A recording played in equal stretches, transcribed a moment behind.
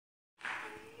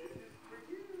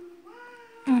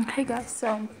Hey guys,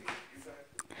 so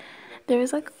there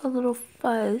was like a little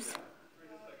fuzz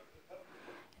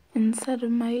inside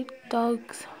of my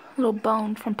dog's little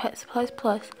bone from Pet Supplies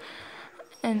Plus,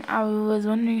 and I was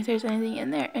wondering if there's anything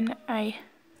in there, and I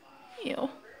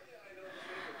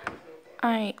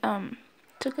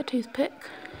took a toothpick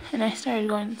and I started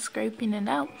going scraping it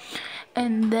out,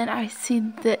 and then I see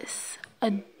this,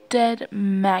 a dead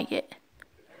maggot.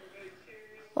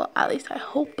 Well, at least I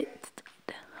hope it's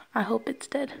dead. I hope it's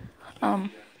dead.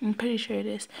 I'm pretty sure it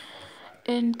is.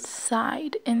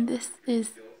 Inside, and this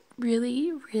is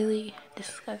really, really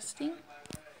disgusting.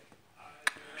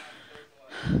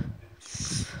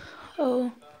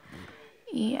 So,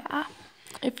 yeah.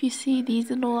 If you see these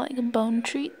little like bone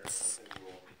treats,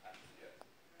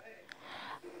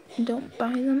 don't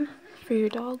buy them for your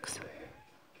dogs,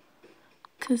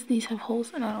 because these have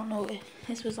holes, and I don't know if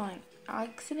this was on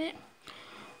accident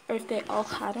or if they all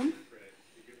had them.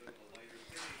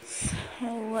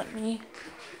 So let me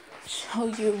show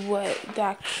you what the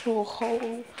actual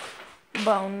whole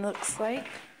bone looks like.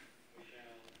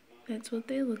 That's what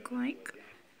they look like.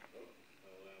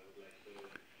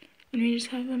 And we just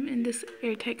have them in this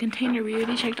airtight container. We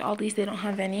already checked all these, they don't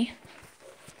have any.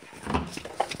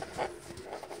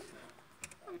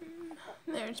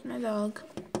 There's my dog.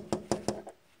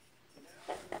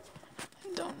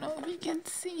 I don't know if you can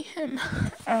see him.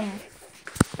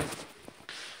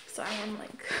 So I am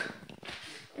like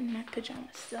in my pajamas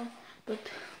still, but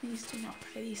please do not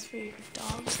buy these for your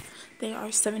dogs. They are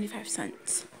 75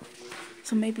 cents.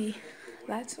 So maybe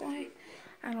that's why.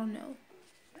 I don't know.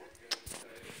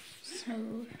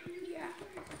 So yeah.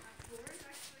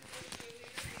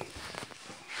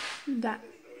 That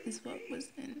is what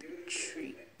was in the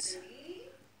treat.